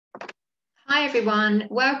Hi everyone,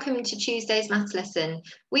 welcome to Tuesday's maths lesson.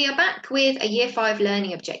 We are back with a Year 5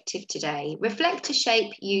 learning objective today. Reflect a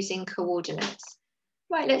shape using coordinates.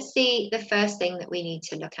 Right, let's see the first thing that we need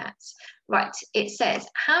to look at. Right, it says,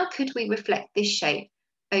 how could we reflect this shape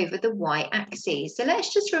over the y-axis? So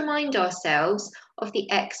let's just remind ourselves of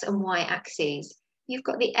the x and y-axes. You've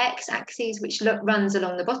got the x-axis which runs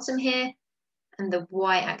along the bottom here and the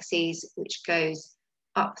y-axis which goes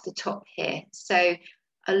up the top here. So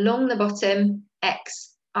along the bottom,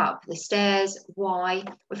 X, up the stairs, Y.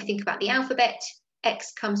 If you think about the alphabet,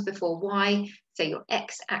 X comes before Y, so your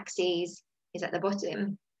X axis is at the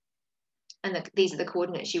bottom. And these are the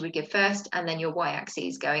coordinates you would give first, and then your Y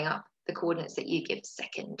axis going up, the coordinates that you give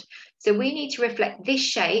second. So we need to reflect this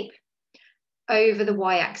shape over the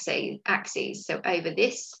Y axis, so over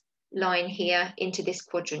this line here into this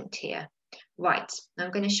quadrant here. Right,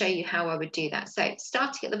 I'm going to show you how I would do that. So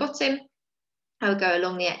starting at the bottom, I would go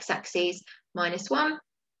along the x-axis -1,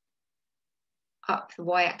 up the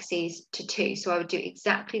y-axis to 2. So I would do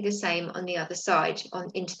exactly the same on the other side,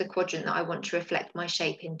 into the quadrant that I want to reflect my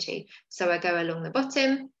shape into. So I go along the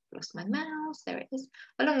bottom, lost my mouse, there it is,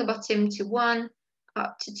 along the bottom to 1,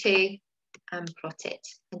 up to 2, and plot it.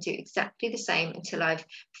 And do exactly the same until I've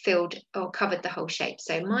filled or covered the whole shape.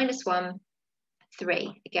 So -1,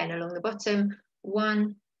 3, again along the bottom,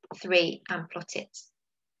 1, 3, and plot it.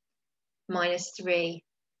 -3,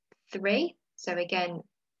 3. So again,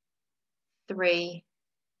 3,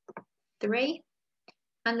 3.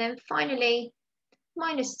 And then finally,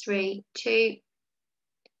 -3, 2.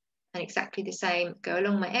 And exactly the same, go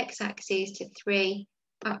along my x-axis to 3,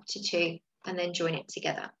 up to 2, and then join it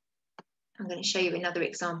together. I'm going to show you another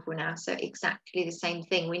example now. So exactly the same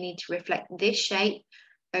thing. We need to reflect this shape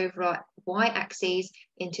over our y-axis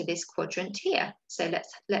into this quadrant here. So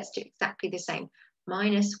let's do exactly the same.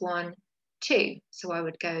 -1, 2. So I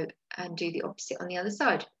would go and do the opposite on the other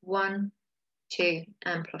side. 1, 2,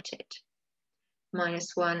 and plot it.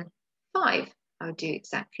 -1, 5. I would do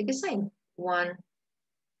exactly the same. 1,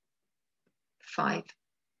 5.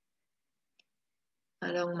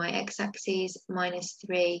 Along my x-axis,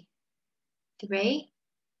 -3, 3.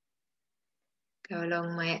 Go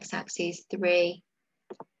along my x-axis, 3,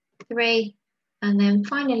 3. And then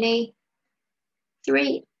finally,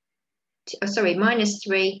 -3,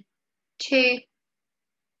 2.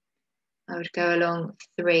 I would go along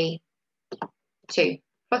 3, 2.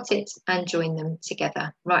 Plot it and join them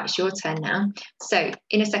together. Right, it's your turn now. So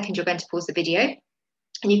in a second, you're going to pause the video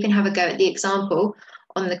and you can have a go at the example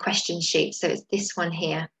on the question sheet. So it's this one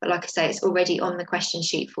here, but like I say, it's already on the question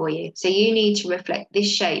sheet for you. So you need to reflect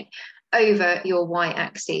this shape over your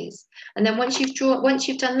y-axis. And then once you've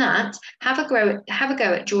done that, have a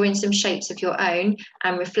go at drawing some shapes of your own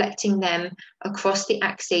and reflecting them across the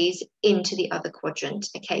axes into the other quadrant.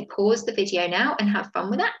 Okay, pause the video now and have fun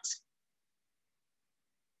with that.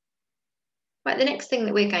 Right, the next thing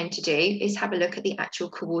that we're going to do is have a look at the actual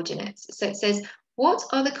coordinates. So it says, what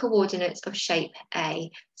are the coordinates of shape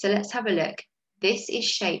A? So let's have a look. This is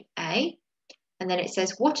shape A. And then it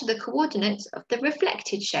says, what are the coordinates of the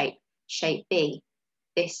reflected shape? Shape B.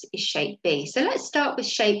 This is shape B. So let's start with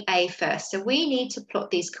shape A first. So we need to plot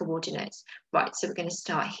these coordinates. Right, so we're going to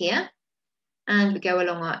start here. And we go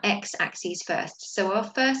along our x-axis first. So our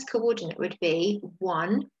first coordinate would be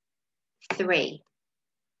 1, 3.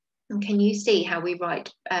 And can you see how we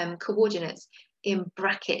write coordinates in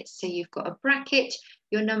brackets? So you've got a bracket,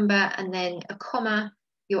 your number, and then a comma,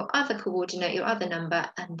 your other coordinate, your other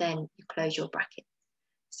number, and then you close your bracket.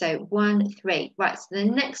 So 1, 3. Right, so the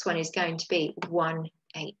next one is going to be 1,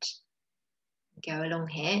 8. Go along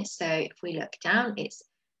here. So if we look down, it's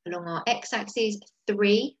along our x-axis,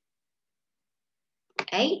 3,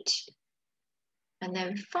 8. And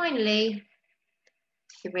then finally,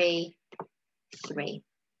 3, 3.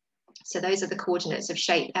 So those are the coordinates of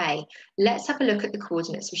shape A. Let's have a look at the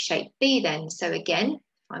coordinates of shape B then. So again,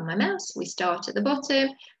 find my mouse, we start at the bottom,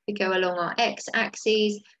 we go along our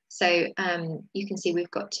x-axis. So you can see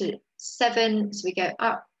we've got to 7, so we go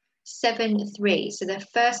up 7, 3. So the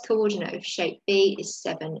first coordinate of shape B is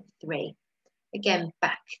 7, 3. Again,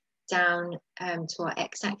 back down to our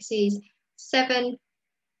x-axis, 7,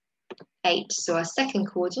 8. So our second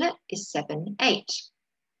coordinate is 7, 8.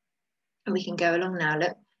 And we can go along now,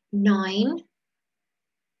 look. 9,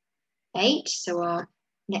 8, so our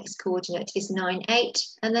next coordinate is 9, 8,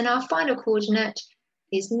 and then our final coordinate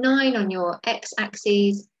is 9 on your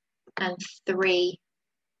x-axis and 3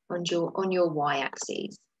 on your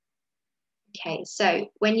y-axis. Okay,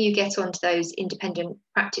 so when you get onto those independent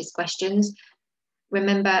practice questions,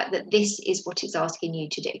 remember that this is what it's asking you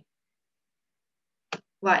to do.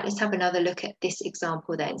 Right, let's have another look at this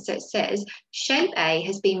example then. So it says, shape A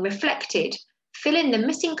has been reflected. Fill in the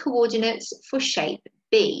missing coordinates for shape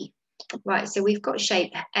B. Right, so we've got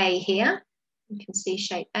shape A here. You can see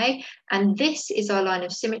shape A. And this is our line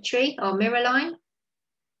of symmetry, our mirror line.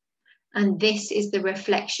 And this is the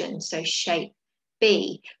reflection, so shape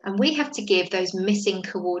B. And we have to give those missing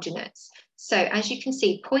coordinates. So as you can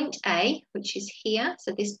see, point A, which is here,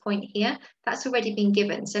 so this point here, that's already been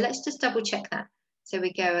given. So let's just double check that. So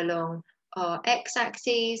we go along our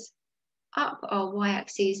x-axis, up our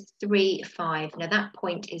y-axis, 3, 5. Now that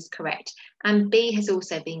point is correct. And B has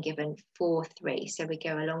also been given 4, 3. So we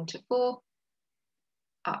go along to 4,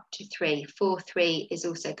 up to 3. 4, 3 is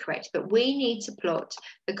also correct. But we need to plot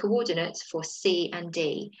the coordinates for C and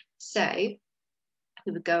D. So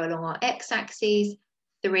we would go along our x-axis,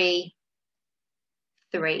 3,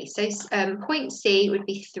 3. So point C would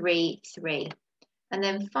be 3, 3. And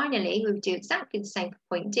then finally, we would do exactly the same for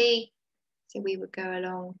point D. So we would go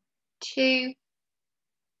along 2,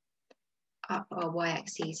 up our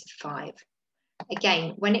y-axis, 5.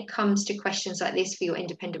 Again, when it comes to questions like this for your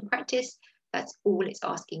independent practice, that's all it's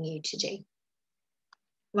asking you to do.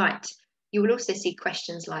 Right, you will also see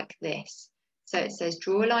questions like this. So it says,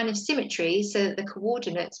 draw a line of symmetry so that the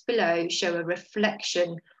coordinates below show a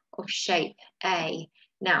reflection of shape A.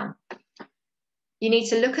 Now, you need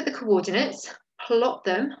to look at the coordinates, plot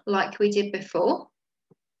them like we did before,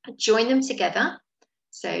 join them together.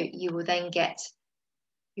 So you will then get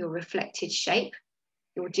your reflected shape.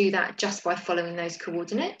 You'll do that just by following those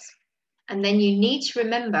coordinates. And then you need to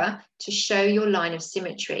remember to show your line of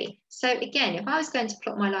symmetry. So again, if I was going to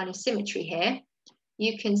plot my line of symmetry here,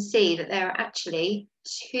 you can see that there are actually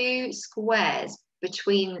 2 squares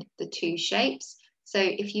between the 2 shapes. So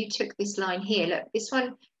if you took this line here, look, this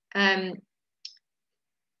one,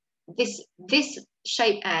 this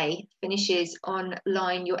shape A finishes on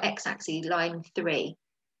your x-axis, line 3,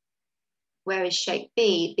 whereas shape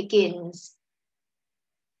B begins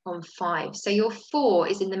on 5. So your 4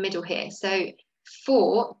 is in the middle here. So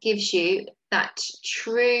 4 gives you that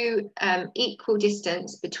true equal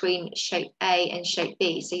distance between shape A and shape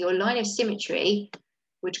B. So your line of symmetry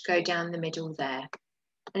would go down the middle there.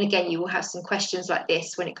 And again, you will have some questions like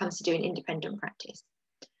this when it comes to doing independent practice.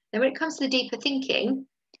 Now, when it comes to the deeper thinking,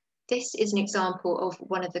 this is an example of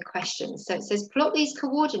one of the questions. So it says, plot these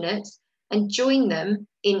coordinates and join them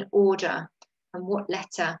in order. And what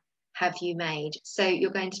letter have you made? So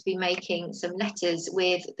you're going to be making some letters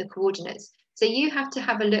with the coordinates. So you have to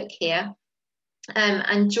have a look here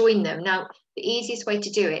and join them. Now, the easiest way to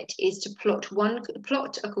do it is to plot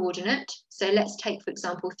a coordinate. So let's take, for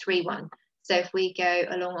example, 3, 1. So if we go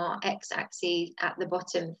along our x-axis at the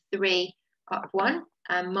bottom, 3, up 1,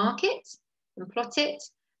 and mark it and plot it.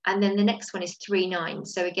 And then the next one is 3, 9.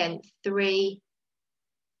 So again, 3,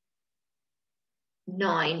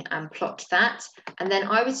 9, and plot that. And then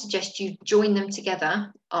I would suggest you join them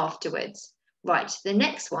together afterwards. Right, the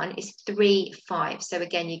next one is 3, 5. So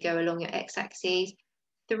again, you go along your x-axis,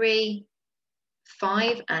 3,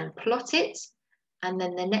 5, and plot it. And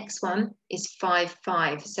then the next one is 5,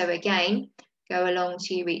 5. So again, go along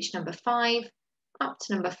till you reach number 5, up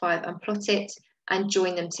to number 5, and plot it and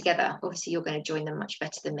join them together. Obviously, you're going to join them much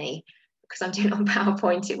better than me because I'm doing it on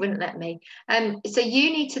PowerPoint. It wouldn't let me. So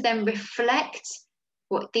you need to then reflect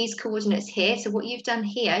what these coordinates here. So what you've done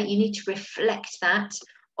here, you need to reflect that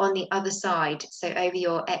on the other side. So over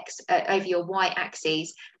your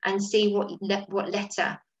y-axis, and see what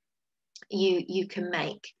letter you can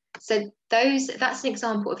make. So that's an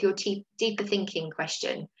example of your deeper thinking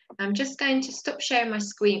question. I'm just going to stop sharing my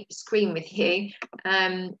screen with you,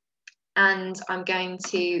 and I'm going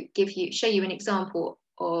to show you an example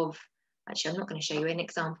of. Actually, I'm not going to show you an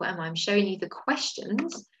example, am I? I'm showing you the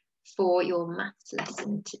questions for your maths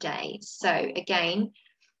lesson today. So again,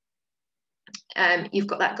 you've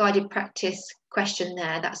got that guided practice question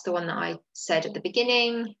there. That's the one that I said at the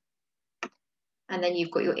beginning. And then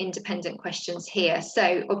you've got your independent questions here.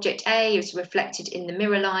 So object A is reflected in the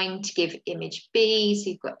mirror line to give image B. So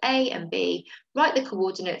you've got A and B. Write the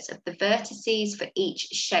coordinates of the vertices for each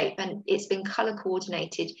shape. And it's been color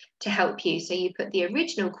coordinated to help you. So you put the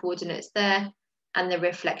original coordinates there and the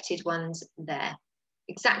reflected ones there.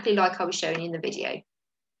 Exactly like I was showing in the video.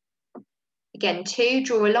 Again, 2,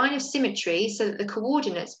 draw a line of symmetry so that the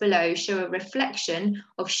coordinates below show a reflection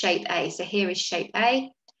of shape A. So here is shape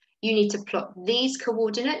A. You need to plot these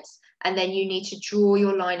coordinates, and then you need to draw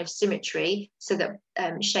your line of symmetry so that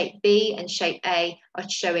shape B and shape A are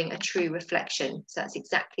showing a true reflection. So that's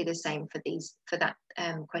exactly the same for that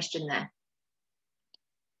question there.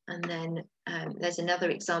 And then there's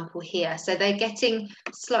another example here. So they're getting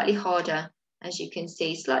slightly harder as you can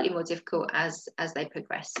see, slightly more difficult as they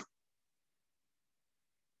progress.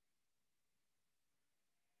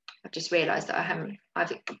 I've just realised that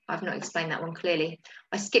I've not explained that one clearly.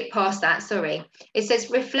 I skipped past that, sorry. It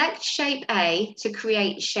says reflect shape A to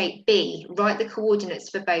create shape B. Write the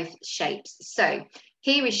coordinates for both shapes. So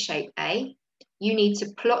here is shape A. You need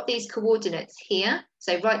to plot these coordinates here.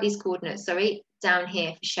 So write these coordinates, sorry, down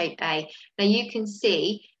here for shape A. Now you can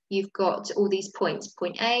see you've got all these points,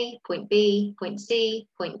 point A, point B, point C,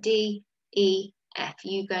 point D, E, F.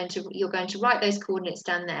 You're going to write those coordinates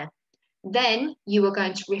down there. Then you are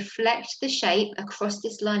going to reflect the shape across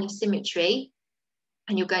this line of symmetry,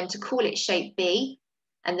 and you're going to call it shape B,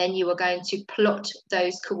 and then you are going to plot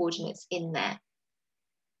those coordinates in there.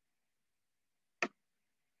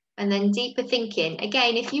 And then deeper thinking.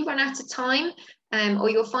 Again, if you run out of time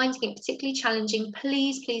or you're finding it particularly challenging,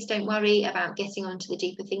 please don't worry about getting onto the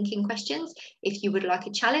deeper thinking questions. If you would like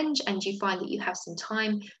a challenge and you find that you have some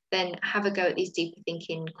time, then have a go at these deeper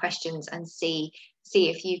thinking questions and see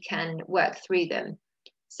if you can work through them.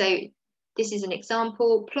 So this is an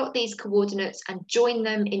example. Plot these coordinates and join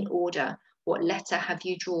them in order. What letter have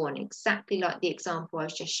you drawn? Exactly like the example I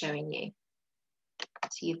was just showing you.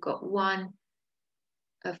 So you've got one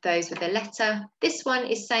of those with a letter. This one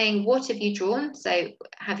is saying, what have you drawn? So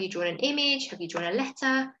have you drawn an image? Have you drawn a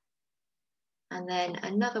letter? And then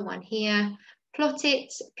another one here. Plot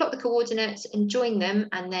it, plot the coordinates and join them,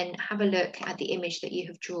 and then have a look at the image that you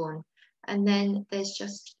have drawn. And then there's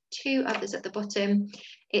just two others at the bottom.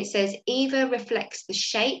 It says Eva reflects the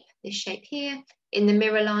shape, this shape here, in the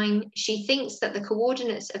mirror line. She thinks that the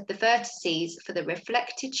coordinates of the vertices for the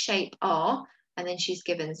reflected shape are, and then she's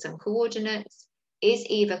given some coordinates. Is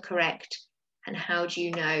Eva correct? And how do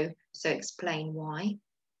you know? So explain why.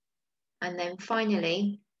 And then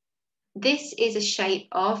finally, this is a shape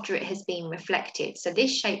after it has been reflected. So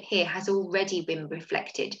this shape here has already been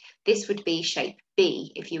reflected. This would be shape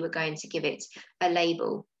B if you were going to give it a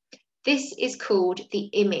label. This is called the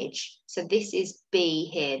image. So this is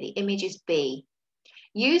B here. The image is B.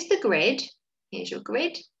 Use the grid. Here's your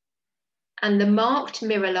grid. And the marked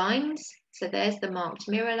mirror lines. So there's the marked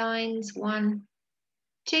mirror lines. 1,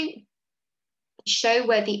 2. Show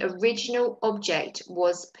where the original object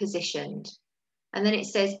was positioned. And then it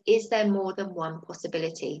says, is there more than one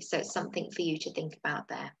possibility? So it's something for you to think about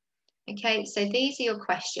there. Okay, so these are your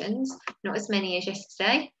questions, not as many as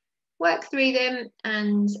yesterday. Work through them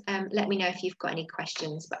and let me know if you've got any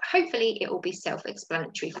questions, but hopefully it will be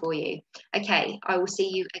self-explanatory for you. Okay, I will see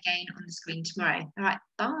you again on the screen tomorrow. All right,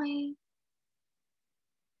 bye.